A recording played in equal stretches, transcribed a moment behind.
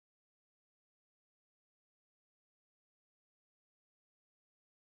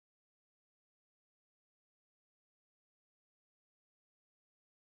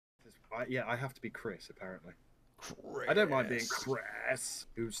Yeah, I have to be Chris, apparently. Chris. I don't mind being Chris,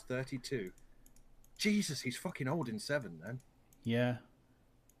 who's 32. Jesus, he's fucking old in 7, then. Yeah.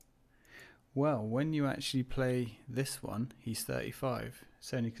 Well, when you actually play this one, he's 35.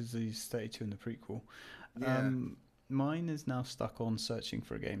 It's only because he's 32 in the prequel. Yeah, Mine is now stuck on searching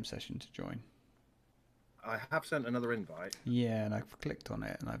for a game session to join. I have sent another invite. Yeah, and I've clicked on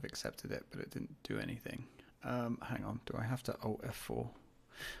it and I've accepted it, but it didn't do anything. Hang on, do I have to Alt F4?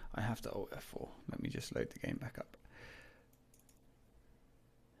 I have to Alt F4. Let me just load the game back up.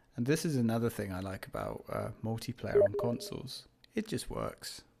 And this is another thing I like about multiplayer on consoles. It just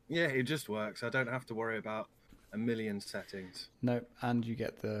works. Yeah, it just works. I don't have to worry about a million settings. No, and you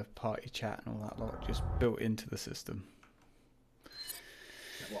get the party chat and all that lot just built into the system.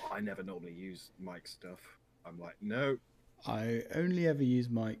 Well, I never normally use mic stuff. I'm like, no. I only ever use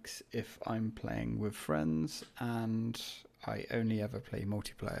mics if I'm playing with friends, and I only ever play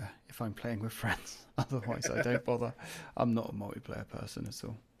multiplayer if I'm playing with friends. Otherwise, I don't bother. I'm not a multiplayer person at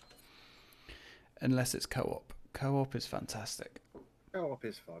all. Unless it's co-op. Co-op is fantastic. Co-op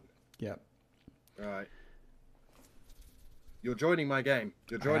is fun. Yep. Right. You're joining my game.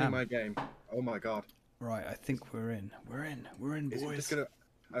 You're joining my game. Oh my god. Right, I think we're in. We're in, Is boys. it just gonna...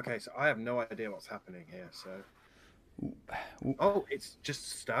 Okay, so I have no idea what's happening here, so... Ooh. Ooh. Oh, it's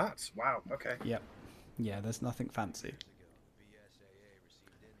just starts? Wow, okay. Yep. Yeah, there's nothing fancy.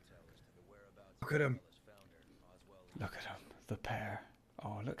 Look at him. Look at him. The pair.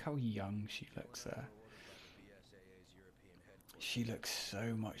 Oh, look how young she looks there. She looks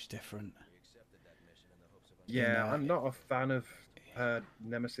so much different. Yeah, I'm not a fan of her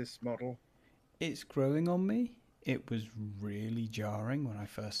Nemesis model. It's growing on me. It was really jarring when I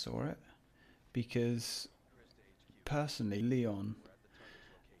first saw it, because personally, Leon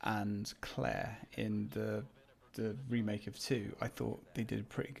and Claire in the remake of 2, I thought they did a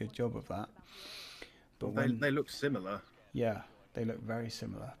pretty good job of that. But Well, they look similar. Yeah, they look very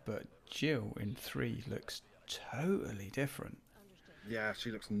similar. But Jill in 3 looks totally different. Yeah, she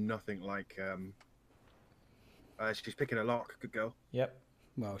looks nothing like... she's picking a lock. Good girl. Yep.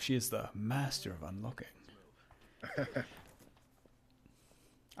 Well, she is the master of unlocking.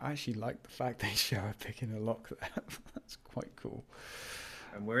 I actually like the fact they show her picking a lock there. That's quite cool.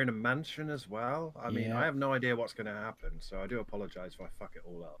 And we're in a mansion as well. I mean, Yeah. I have no idea what's going to happen, so I do apologise if I fuck it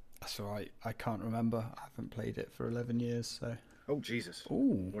all up. That's all right. I can't remember. I haven't played it for 11 years, so... Oh, Jesus.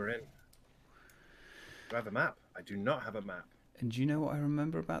 Ooh. We're in. Do I have a map? I do not have a map. And do you know what I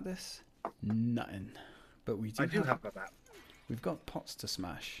remember about this? Nothing. But we do I do have a map. We've got pots to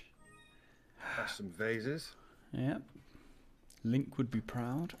smash. That's some vases. Yep. Link would be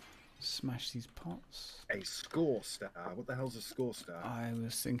proud. Smash these pots. A score star. What the hell's a score star? I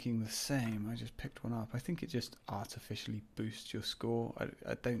was thinking the same. I just picked one up. I think it just artificially boosts your score.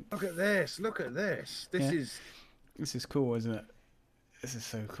 I don't... Look at this. Look at this. This is cool, isn't it? This is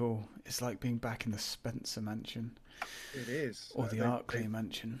so cool. It's like being back in the Spencer mansion. It is. Or the Arkley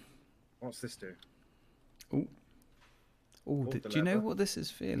mansion. What's this do? Ooh. Oh, do you know what this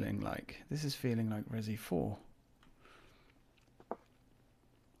is feeling like? This is feeling like Resi 4.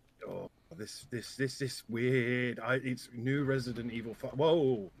 Oh, this weird. It's new Resident Evil 5.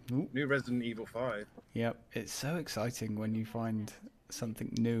 Whoa! Ooh. New Resident Evil 5. Yep, it's so exciting when you find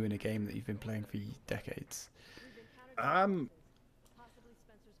something new in a game that you've been playing for decades. A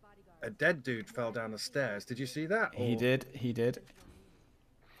dead dude fell down the stairs. Did you see that? He did. He did.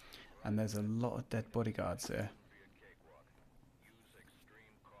 And there's a lot of dead bodyguards here.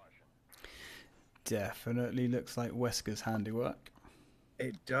 Definitely looks like Wesker's handiwork.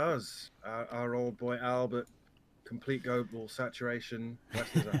 It does. Our old boy Albert, complete global saturation.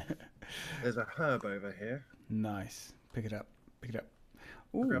 There's a herb over here. Nice. Pick it up. Pick it up.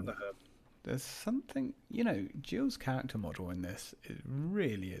 Ooh, grab the herb. There's something, you know, Jill's character model in this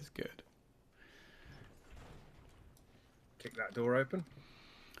really is good. Kick that door open.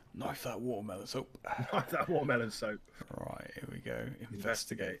 Knife that watermelon soap. Knife that watermelon soap. Right, here we go.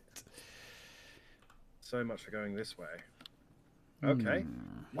 Investigate. So much for going this way. Okay.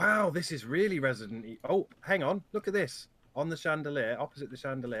 Wow, this is really Resident Evil. Oh, hang on. Look at this. On the chandelier, opposite the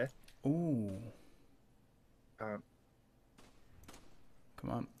chandelier. Ooh. Can't. Come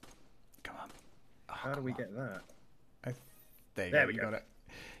on. Come on. Oh, How do we get that? There you got it.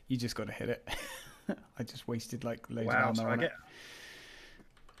 You just got to hit it. I just wasted like loads of ammo on it.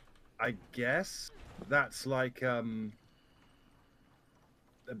 I guess that's like the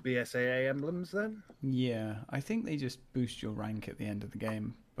BSAA emblems then? Yeah, I think they just boost your rank at the end of the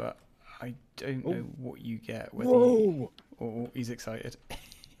game, but I don't know what you get. Whoa! Oh, he's excited.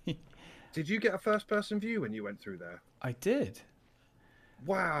 Did you get a first-person view when you went through there? I did.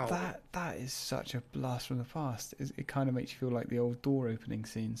 Wow. That is such a blast from the past. It kind of makes you feel like the old door opening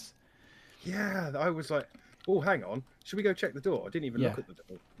scenes. Yeah, I was like, oh, hang on. Should we go check the door? I didn't even Yeah. look at the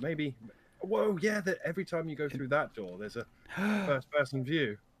door. Maybe. Whoa, yeah, that every time you go It, through that door, there's a first-person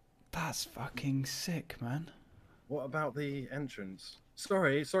view. that's fucking sick, man. What about the entrance?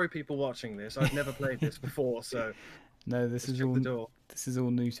 Sorry, people watching this. I've never played this before, so No, let's check the door. this is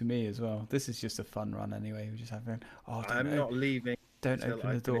all new to me as well. This is just a fun run anyway. We just have fun. Oh, I'm not leaving don't until open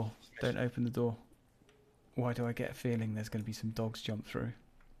I the finish door. this Don't mission. open the door. Why do I get a feeling there's going to be some dogs jump through?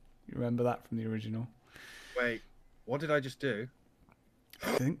 You remember that from the original? Wait, what did I just do?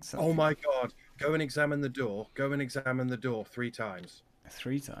 I think so. Oh my god. Go and examine the door. Go and examine the door 3 times.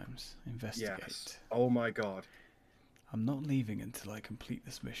 3 times. Investigate. Yes. Oh my god. I'm not leaving until I complete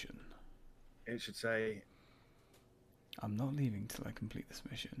this mission. It should say... I'm not leaving till I complete this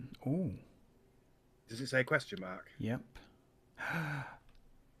mission. Ooh. Does it say question mark? Yep.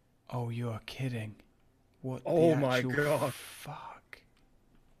 Oh, you are kidding. What Oh the my actual god. fuck?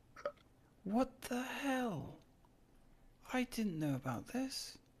 What the hell? I didn't know about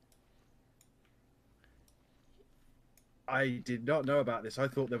this. I did not know about this. I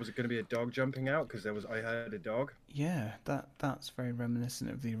thought there was going to be a dog jumping out because I heard a dog. Yeah, that's very reminiscent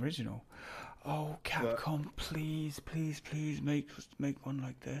of the original. Oh, Capcom, please, please, please make one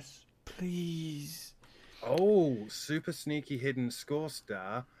like this. Please. Oh, super sneaky hidden score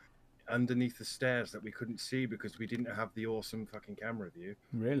star underneath the stairs that we couldn't see because we didn't have the awesome fucking camera view.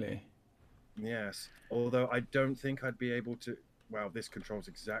 Really? Yes. Although I don't think I'd be able to... Wow, this controls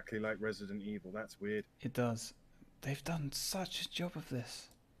exactly like Resident Evil. That's weird. It does. They've done such a job of this.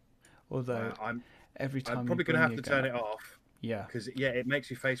 Although, every time I'm probably going to have to turn it off. Yeah. Because, yeah, it makes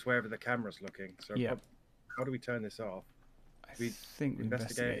you face wherever the camera's looking. So yeah. How do we turn this off? I think we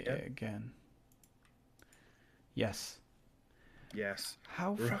investigate it again. Yes. Yes.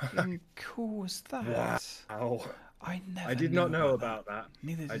 How fucking cool was that? Wow. I did not know about that.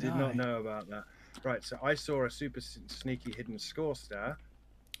 Neither did I. I did not know about that. Right, so I saw a super sneaky hidden score star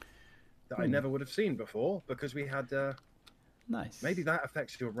that I never would have seen before because we had... nice. Maybe that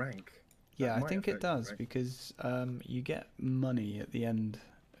affects your rank. Yeah, I think it does because you get money at the end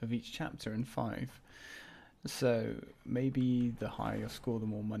of each chapter in 5. So maybe the higher your score, the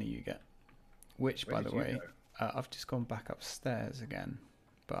more money you get. Which, by the way, I've just gone back upstairs again,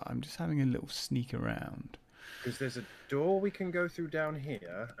 but I'm just having a little sneak around. Because there's a door we can go through down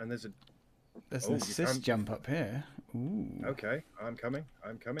here, and there's an assist jump up here. Ooh. Okay, I'm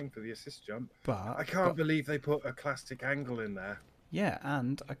coming for the assist jump. But I can't believe they put a classic angle in there. Yeah,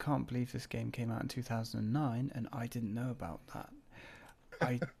 and I can't believe this game came out in 2009, and I didn't know about that.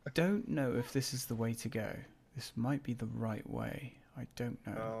 I don't know if this is the way to go. This might be the right way. I don't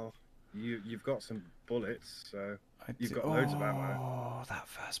know. Well, you've got some bullets, so you've got loads of ammo. Oh, that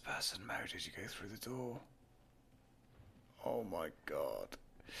first-person mode as you go through the door. Oh my god.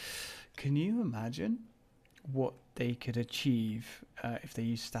 Can you imagine what they could achieve if they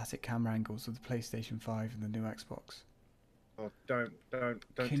use static camera angles with the PlayStation 5 and the new Xbox? Oh, don't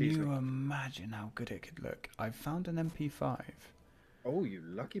Can tease you me. imagine how good it could look? I've found an MP5. Oh, you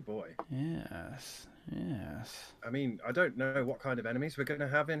lucky boy. Yes, yes. I mean, I don't know what kind of enemies we're going to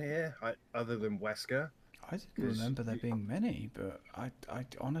have in here, other than Wesker. I didn't remember there being many, but I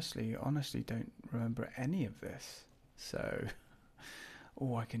honestly don't remember any of this. So,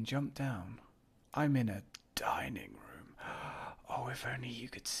 oh, I can jump down. I'm in a dining room. Oh, if only you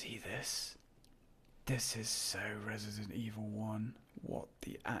could see this. This is so Resident Evil 1. What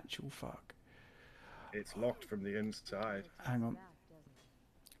the actual fuck? It's locked from the inside. Hang on.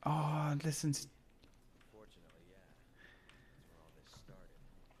 Oh, listen to... Fortunately, yeah. That's where all this started.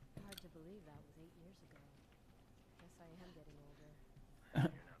 Hard to believe that was 8 years ago. Guess I am getting older.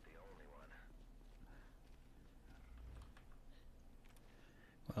 You're not the only one.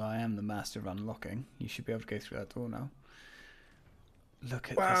 Well, I am the master of unlocking. You should be able to go through that door now. Look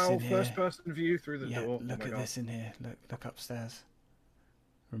at this Wow, in here. first person view through the door. Look at this in here. Look upstairs.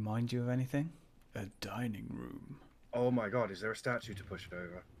 Remind you of anything? A dining room. Oh my god, is there a statue to push it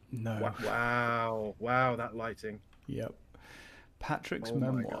over? No. Wow, that lighting. Yep. Patrick's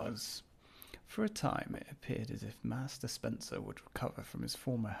memoirs. For a time, it appeared as if Master Spencer would recover from his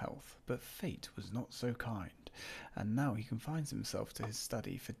former health, but fate was not so kind, and now he confines himself to his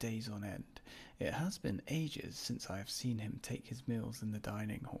study for days on end. It has been ages since I have seen him take his meals in the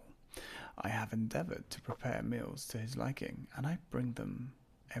dining hall. I have endeavoured to prepare meals to his liking, and I bring them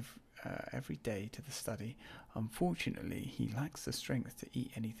every day to the study. Unfortunately, he lacks the strength to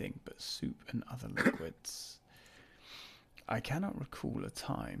eat anything but soup and other liquids. I cannot recall a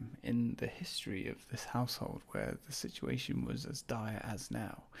time in the history of this household where the situation was as dire as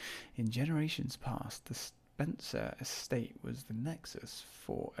now. In generations past, the Spencer estate was the nexus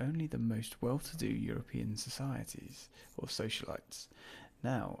for only the most well-to-do European societies or socialites.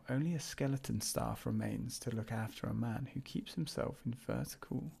 Now, only a skeleton staff remains to look after a man who keeps himself in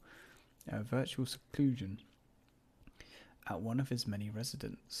virtual seclusion at one of his many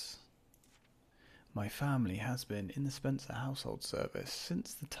residences. My family has been in the Spencer household service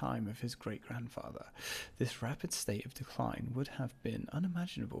since the time of his great-grandfather. This rapid state of decline would have been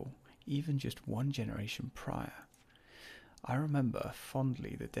unimaginable even just one generation prior. I remember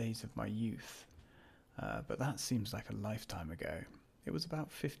fondly the days of my youth, but that seems like a lifetime ago. It was about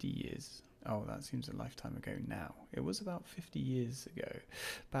 50 years. Oh, that seems a lifetime ago now. It was about 50 years ago,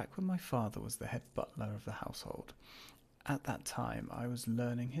 back when my father was the head butler of the household. At that time, I was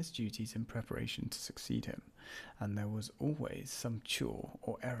learning his duties in preparation to succeed him, and there was always some chore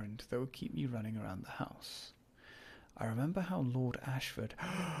or errand that would keep me running around the house. I remember how Lord Ashford...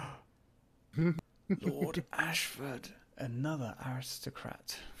 Lord Ashford, another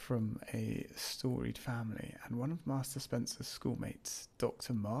aristocrat from a storied family, and one of Master Spencer's schoolmates,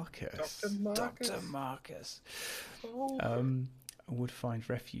 Dr. Marcus. Dr. Marcus. Would find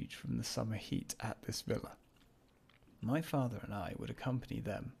refuge from the summer heat at this villa. My father and I would accompany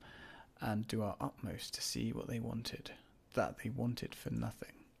them and do our utmost to see what they wanted, that they wanted for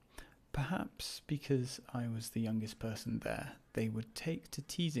nothing. Perhaps because I was the youngest person there, they would take to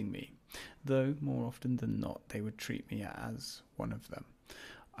teasing me, though more often than not they would treat me as one of them.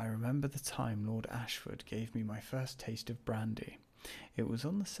 I remember the time Lord Ashford gave me my first taste of brandy. It was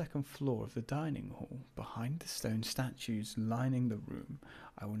on the second floor of the dining hall, behind the stone statues lining the room.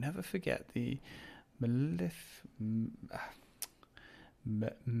 I will never forget the mellifluous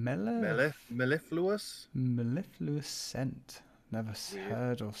scent. Never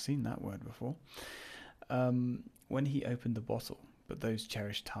heard or seen that word before. When he opened the bottle, but those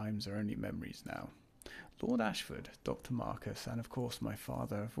cherished times are only memories now. Lord Ashford, Dr. Marcus, and of course my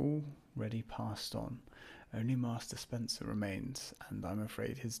father have already passed on. Only Master Spencer remains, and I'm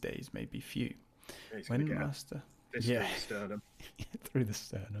afraid his days may be few. When Master... Yeah. Through the sternum. Through the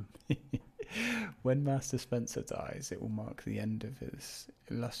sternum. When Master Spencer dies, it will mark the end of his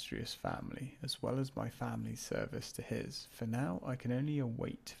illustrious family, as well as my family's service to his. For now, I can only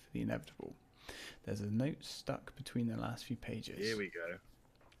await for the inevitable. There's a note stuck between the last few pages. Here we go.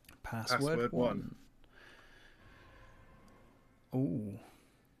 Password 1. Ooh.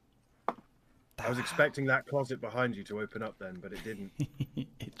 I was expecting that closet behind you to open up then, but it didn't.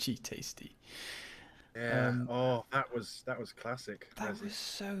 Itchy tasty. Yeah. That was classic. That was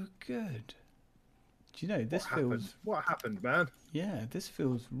so good. Do you know this What happened, man? Yeah, this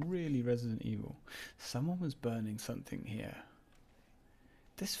feels really Resident Evil. Someone was burning something here.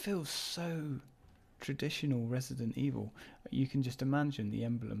 This feels so traditional Resident Evil. You can just imagine the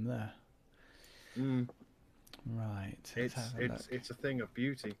emblem there. Right. It's a thing of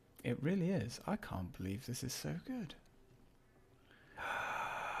beauty. It really is. I can't believe this is so good.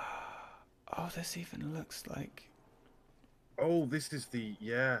 Oh, this even looks like... Oh, this is the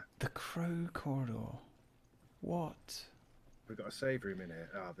Crow Corridor. What? We've got a save room in here.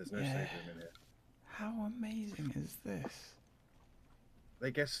 There's no save room in here. How amazing is this? I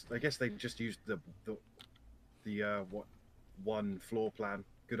guess they just used the one floor plan.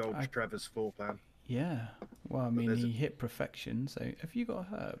 Good old Trevor's floor plan. Yeah. Well, I mean, he hit perfection. So, have you got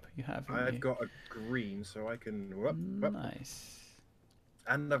a herb? You have. I've got a green, so I can. Nice.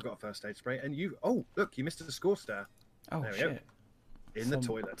 And I've got a first aid spray. And you. Oh, look! You missed a score star. Oh there we shit! Go. In the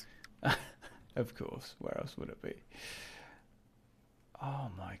toilet. Of course. Where else would it be?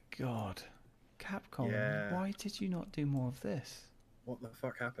 Oh my god, Capcom! Yeah. Why did you not do more of this? What the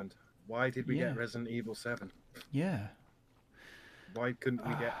fuck happened? Why did we get Resident Evil 7? Yeah. Why couldn't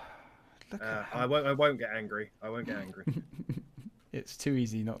we get? Look I won't get angry. I won't get angry. It's too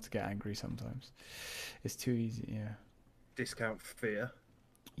easy not to get angry sometimes. It's too easy, yeah. Discount fear.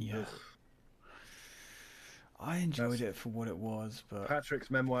 Yeah. Ugh. I enjoyed it for what it was, but... Patrick's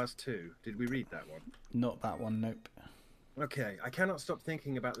Memoirs 2. Did we read that one? Not that one, nope. Okay, I cannot stop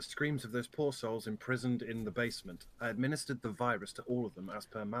thinking about the screams of those poor souls imprisoned in the basement. I administered the virus to all of them as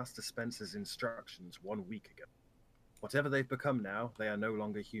per Master Spencer's instructions 1 week ago. Whatever they've become now, they are no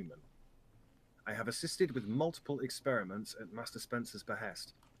longer human. I have assisted with multiple experiments at Master Spencer's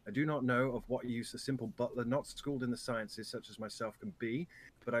behest. I do not know of what use a simple butler not schooled in the sciences such as myself can be,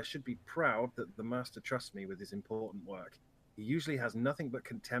 but I should be proud that the Master trusts me with his important work. He usually has nothing but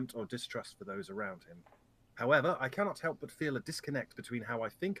contempt or distrust for those around him. However, I cannot help but feel a disconnect between how I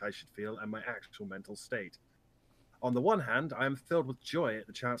think I should feel and my actual mental state. On the one hand, I am filled with joy at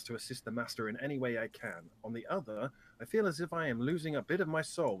the chance to assist the master in any way I can. On the other, I feel as if I am losing a bit of my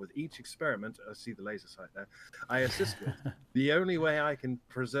soul with each experiment. I see the laser sight there. I assist with. The only way I can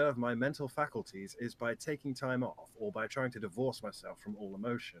preserve my mental faculties is by taking time off or by trying to divorce myself from all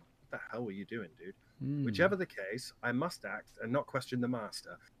emotion. What the hell were you doing, dude? Whichever the case, I must act and not question the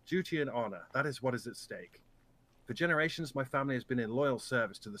master. Duty and honor, that is what is at stake. For generations, my family has been in loyal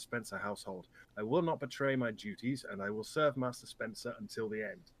service to the Spencer household. I will not betray my duties, and I will serve Master Spencer until the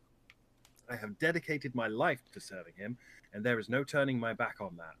end. I have dedicated my life to serving him, and there is no turning my back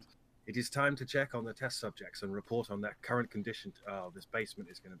on that. It is time to check on the test subjects and report on their current condition. Oh, this basement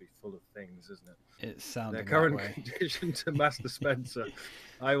is going to be full of things, isn't it? It sounded their current that way. condition to Master Spencer.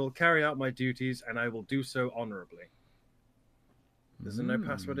 I will carry out my duties, and I will do so honorably. There's no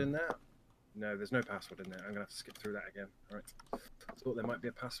password in there? No, there's no password in there. I'm going to have to skip through that again. All right. Thought there might be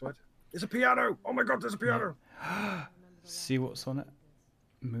a password. There's a piano! Oh my god, there's a piano! Yeah. See what's on it?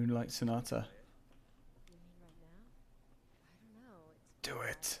 Moonlight Sonata. You mean right now? I don't know. It's Do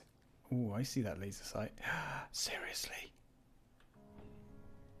it. Oh, I see that laser sight. Seriously.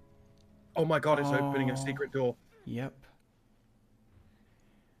 Oh my god, it's opening a secret door. Yep.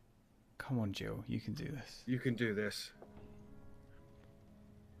 Come on, Jill. You can do this. You can do this.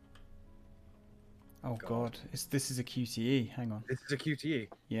 Oh god. This is a QTE. Hang on. This is a QTE.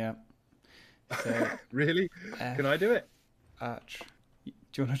 Yeah. So, Really? F Can I do it? Arch. Do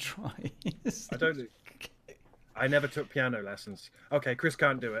you want to try? I don't. I never took piano lessons. Okay, Chris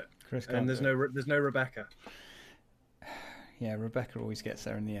can't do it. Chris can't and there's do there's no Rebecca. Yeah, Rebecca always gets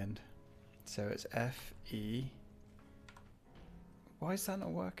there in the end. So it's F, E. Why is that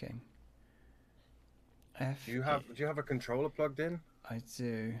not working? F. Do you have a controller plugged in? I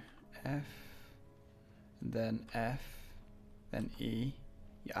do. F, then F, then E.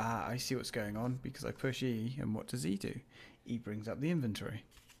 Ah, I see what's going on because I push E, and what does E do? E brings up the inventory.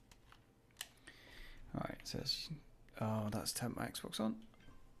 Alright, so oh, that's temp my Xbox on.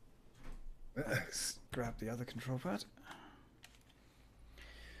 Let's grab the other control pad.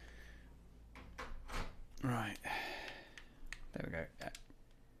 Right. There we go. Yeah.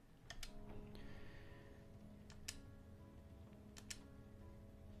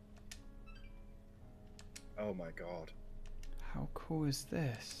 Oh my god. How cool is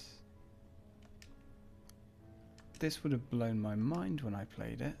this? This would have blown my mind when I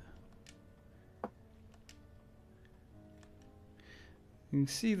played it. You can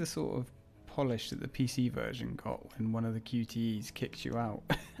see the sort of polish that the PC version got when one of the QTEs kicks you out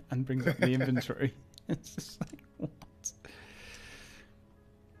and brings up the inventory. It's just like, what?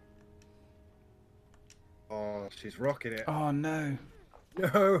 Oh, she's rocking it. Oh no.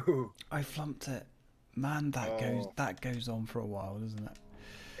 No. I flumped it. Man, that goes on for a while, doesn't it?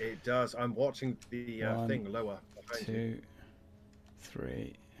 It does. I'm watching the thing lower behind 2, you.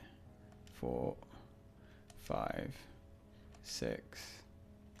 3, 4, 5, 6,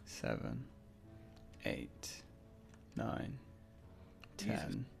 7, 8, 9,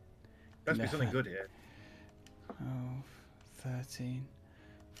 10. Must be something 11, good here. 12, 13,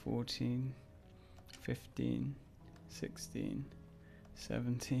 14, 15, 16,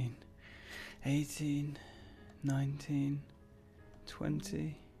 17, 18, 19,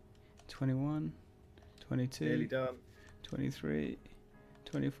 20, 21, 22, Nearly done. 23,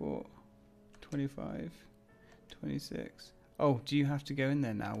 24, 25, 26. Oh, do you have to go in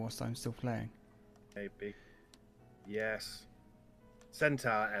there now whilst I'm still playing? Maybe. Yes.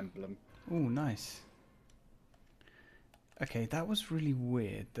 Centaur emblem. Oh, nice. Okay, that was really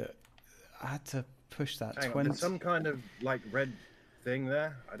weird that I had to push that Hang on, 20. there's some kind of like red thing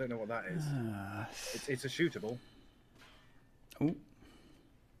there. I don't know what that is. Ah, It's a shootable. oh,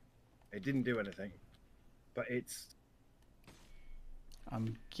 It didn't do anything, but it's.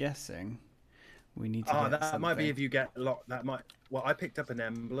 I'm guessing we need to Oh, get that might be something. if you get a lot. That might. Well, I picked up an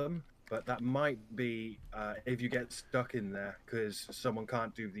emblem, but that might be if you get stuck in there because someone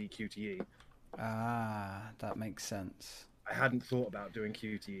can't do the QTE. Ah, that makes sense. I hadn't thought about doing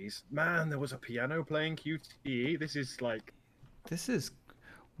QTEs. Man, there was a piano playing QTE. This is like. This is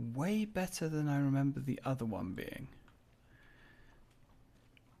way better than I remember the other one being.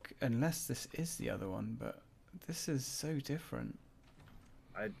 Unless this is the other one, but this is so different.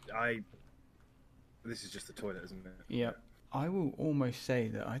 This is just the toilet, isn't it? Yep. I will almost say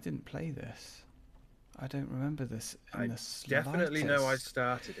that I didn't play this. I don't remember this in the slightest. Definitely know I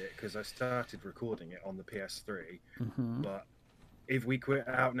started it because I started recording it on the PS3. Mm-hmm. But if we quit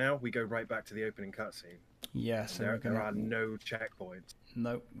out now, we go right back to the opening cutscene. Yes, There are no checkpoints.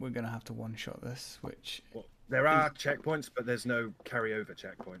 Nope, we're gonna have to one-shot this, which. Well, there are checkpoints, but there's no carryover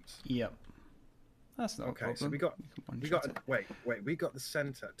checkpoints. Yep. That's not a Okay, problem. so we got it. wait, we got the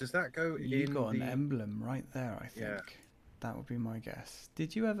center. Does that go You in got the an emblem right there, I think. Yeah. That would be my guess.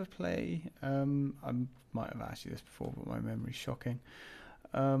 Did you ever play? I might have asked you this before, but my memory's shocking.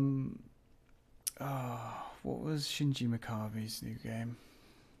 What was Shinji Mikabe's new game?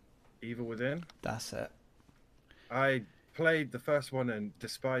 Evil Within? That's it. I played the first one and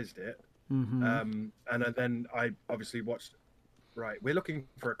despised it. Mm-hmm. And then I obviously watched. Right, we're looking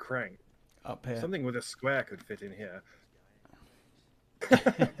for a crank. Up here. Something with a square could fit in here. Fine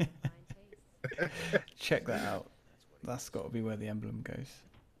taste. Check that out. That's got to be where the emblem goes.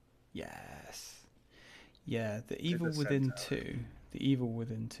 Yes. Yeah, the Evil the Within center. 2. The Evil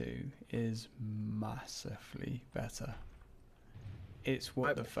Within 2 is massively better. It's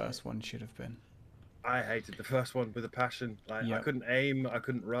what the first one should have been. I hated the first one with a passion. Like I Yep. couldn't aim, I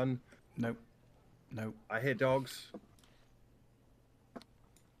couldn't run. Nope. I hear dogs.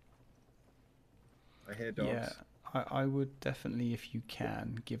 I hear dogs. Yeah, I would definitely, if you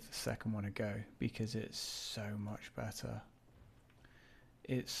can, give the second one a go because it's so much better.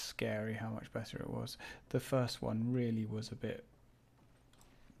 It's scary how much better it was. The first one really was a bit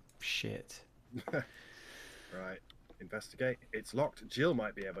shit. Right. Investigate. It's locked. Jill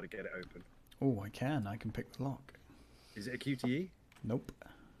might be able to get it open. Oh, I can pick the lock. Is it a QTE? Nope.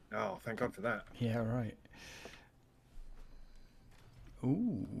 Oh, thank God for that. Yeah, right.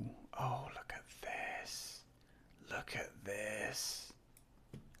 Ooh. Oh, look at this. Look at this.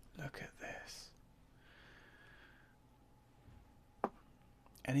 Look at this.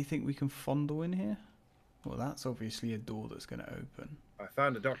 Anything we can fondle in here? Well, that's obviously a door that's going to open. I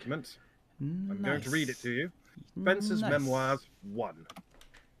found a document. I'm going to read it to you. Nice. Spencer's Memoirs 1.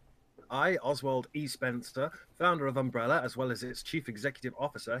 I, Oswald E. Spencer, founder of Umbrella, as well as its chief executive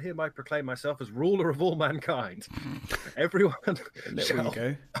officer, hereby proclaim myself as ruler of all mankind. Everyone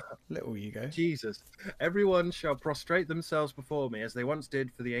Little ego. Jesus. Everyone shall prostrate themselves before me as they once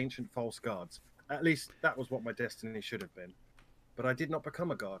did for the ancient false gods. At least that was what my destiny should have been. But I did not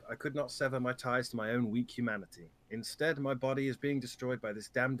become a god. I could not sever my ties to my own weak humanity. Instead, my body is being destroyed by this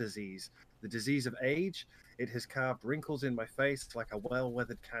damned disease. The disease of age. It has carved wrinkles in my face like a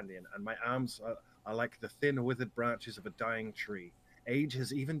well-weathered canyon, and my arms are like the thin, withered branches of a dying tree. Age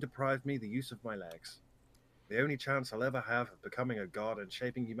has even deprived me the use of my legs. The only chance I'll ever have of becoming a god and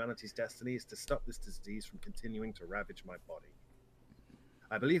shaping humanity's destiny is to stop this disease from continuing to ravage my body.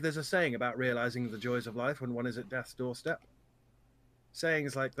 I believe there's a saying about realizing the joys of life when one is at death's doorstep.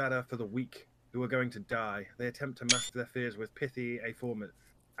 Sayings like that are for the weak, who are going to die. They attempt to mask their fears with pithy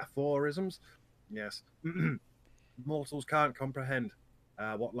aphorisms. Yes. Mortals can't comprehend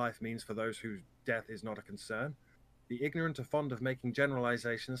what life means for those whose death is not a concern. The ignorant are fond of making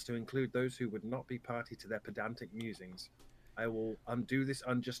generalizations to include those who would not be party to their pedantic musings. I will undo this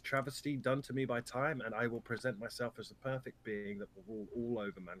unjust travesty done to me by time, and I will present myself as the perfect being that will rule all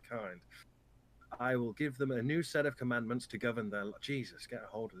over mankind. I will give them a new set of commandments to govern their... Jesus, get a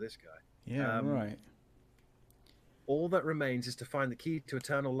hold of this guy. Yeah, right. All that remains is to find the key to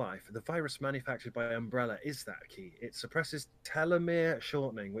eternal life. The virus manufactured by Umbrella is that key. It suppresses telomere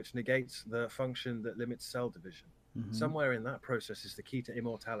shortening, which negates the function that limits cell division. Mm-hmm. Somewhere in that process is the key to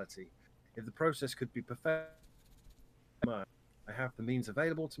immortality. If the process could be perfected, I have the means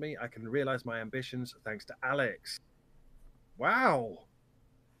available to me. I can realize my ambitions thanks to Alex. Wow!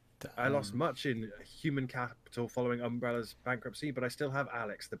 I lost much in human capital following Umbrella's bankruptcy, but I still have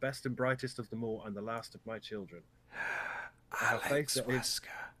Alex, the best and brightest of them all, and the last of my children. Alex Wesker.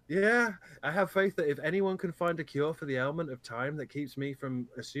 Yeah, I have faith that if anyone can find a cure for the ailment of time that keeps me from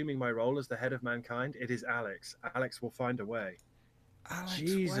assuming my role as the head of mankind, it is Alex. Alex will find a way. Alex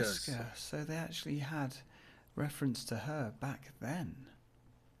Jesus. Wesker. So they actually had reference to her back then.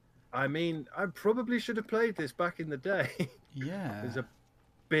 I mean, I probably should have played this back in the day. Yeah. There's a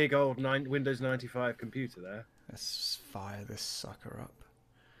big old Windows 95 computer there. Let's fire this sucker up.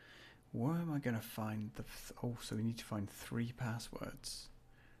 Where am I going to find the... Oh, so we need to find 3 passwords.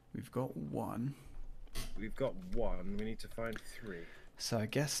 We've got 1. We've got 1. We need to find 3. So I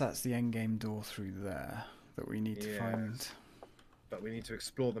guess that's the endgame door through there that we need to find. But we need to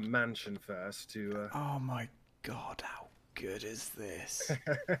explore the mansion first to... Oh my god, how good is this?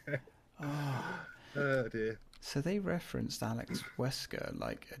 Oh dear. So they referenced Alex Wesker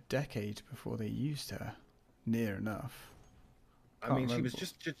like a decade before they used her. Near enough. I mean, she was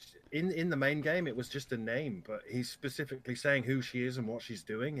just in the main game. It was just a name, but he's specifically saying who she is and what she's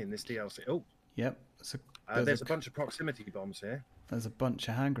doing in this DLC. Oh, yep. There's a bunch of proximity bombs here. There's a bunch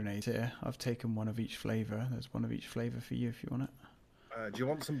of hand grenades here. I've taken one of each flavour. There's one of each flavour for you if you want it. Do you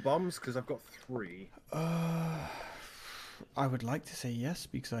want some bombs? Because I've got 3. I would like to say yes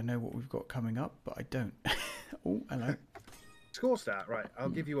because I know what we've got coming up, but I don't. Oh, hello. Score stat, right? I'll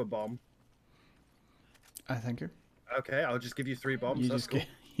give you a bomb. Thank you. Okay, I'll just give you 3 bombs. You That's just cool.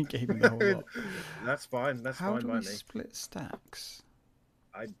 you gave me the whole lot. That's fine. That's How fine do by we me. split stacks?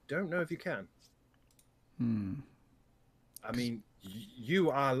 I don't know if you can. Hmm. I mean, you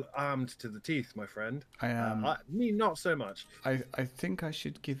are armed to the teeth, my friend. I am. Me, not so much. I think I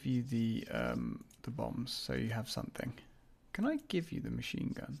should give you the bombs so you have something. Can I give you the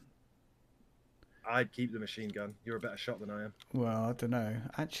machine gun? I'd keep the machine gun. You're a better shot than I am. Well, I don't know.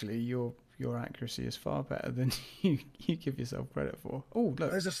 Actually, your accuracy is far better than you give yourself credit for. Oh,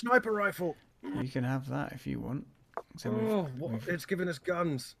 look. There's a sniper rifle. You can have that if you want. So It's giving us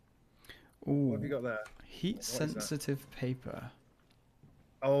guns. Ooh, What have you got there? heat sensitive paper.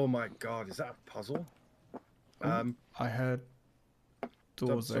 Oh my god, is that a puzzle? I heard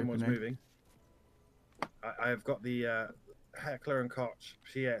doors Someone's opening. moving. I have got the Heckler & Koch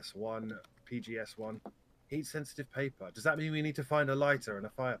PS1, PGS1. Heat sensitive paper. Does that mean we need to find a lighter and a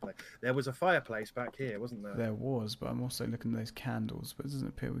fireplace? There was a fireplace back here, wasn't there? There was, but I'm also looking at those candles, but it doesn't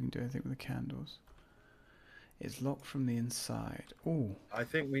appear we can do anything with the candles. It's locked from the inside. Oh. I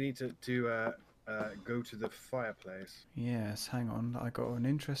think we need to go to the fireplace. Yes, hang on. I got an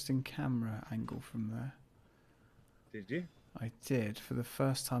interesting camera angle from there. Did you? I did. For the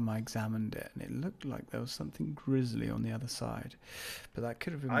first time I examined it, and it looked like there was something grisly on the other side. But that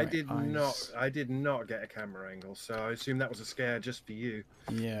could have been my eyes. I did not get a camera angle, so I assume that was a scare just for you.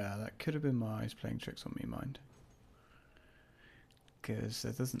 Yeah, that could have been my eyes playing tricks on me, mind. Because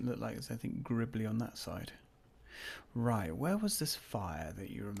it doesn't look like there's anything gribbly on that side. Right, where was this fire that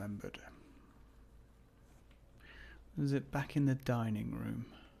you remembered? Was it back in the dining room?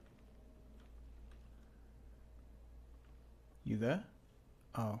 You there?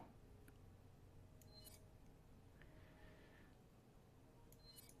 Oh.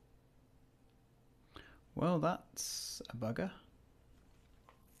 Well, that's a bugger.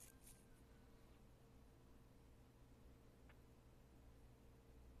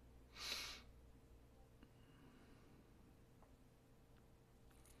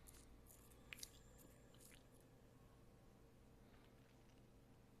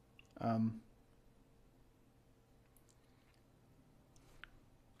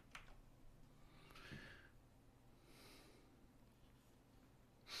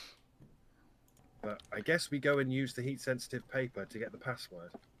 But I guess we go and use the heat sensitive paper to get the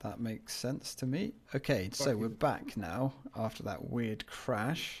password. That makes sense to me. Okay, so we're back now after that weird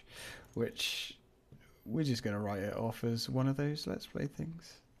crash, which we're just going to write it off as one of those Let's Play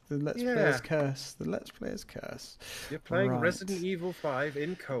things. The Let's Player's Curse. The Let's Player's Curse. You're playing Resident Evil 5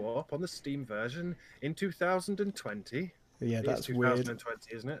 in co-op on the Steam version in 2020. Yeah, that's 2020,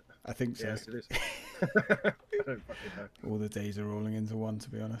 weird. isn't it? I think so. Yes, it is. I don't fucking know. All the days are rolling into one, to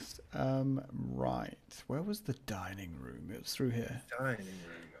be honest. Right. Where was the dining room? It was through here. Dining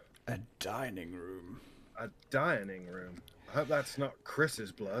room. A dining room. A dining room. I hope that's not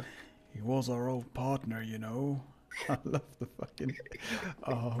Chris's blood. He was our old partner, you know. I love the fucking...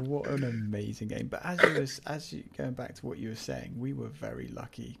 Oh, what an amazing game. But as you going back to what you were saying, we were very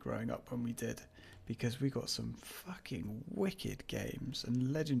lucky growing up when we did. Because we got some fucking wicked games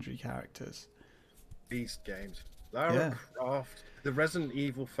and legendary characters. Beast games. Lara Croft. The Resident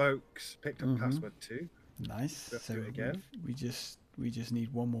Evil folks picked up password 2. Nice. So do it again. We just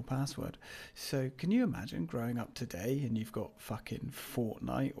need one more password. So can you imagine growing up today and you've got fucking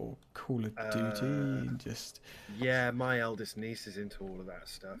Fortnite or Call of Duty and just... Yeah, my eldest niece is into all of that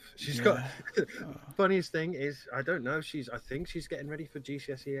stuff. She's got... Funniest thing is, I don't know, I think she's getting ready for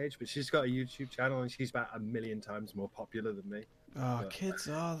GCSE age, but she's got a YouTube channel and she's about 1,000,000 times more popular than me. Oh, kids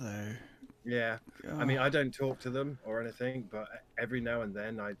are though. Yeah. Oh. I mean, I don't talk to them or anything, but every now and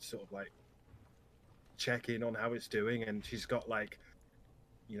then I'd sort of like check in on how it's doing, and she's got like,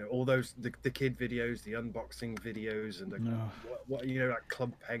 you know, all those the kid videos, the unboxing videos, and the what you know, like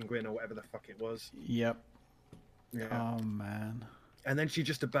Club Penguin or whatever the fuck it was. Yep. Yeah. Oh man. And then she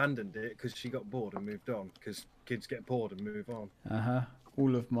just abandoned it because she got bored and moved on, because kids get bored and move on.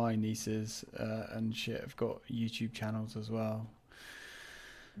 All of my nieces and shit have got YouTube channels as well.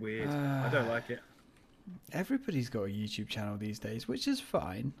 Weird. I don't like it. Everybody's got a YouTube channel these days, which is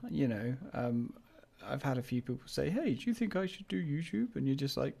fine, you know. I've had a few people say, hey, do you think I should do YouTube? And you're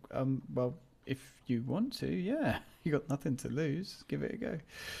just like, well, if you want to, yeah. You got nothing to lose. Give it a go.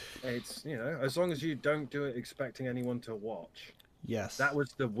 It's, you know, as long as you don't do it expecting anyone to watch. Yes. That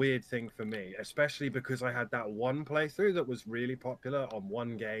was the weird thing for me, especially because I had that one playthrough that was really popular on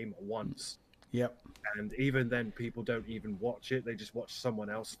one game once. Yep. And even then, people don't even watch it. They just watch someone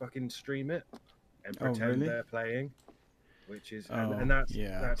else fucking stream it and pretend they're playing. which is Oh, and that's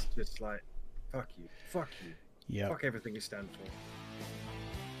yeah. that's just like fuck you, Yep. fuck everything you stand for.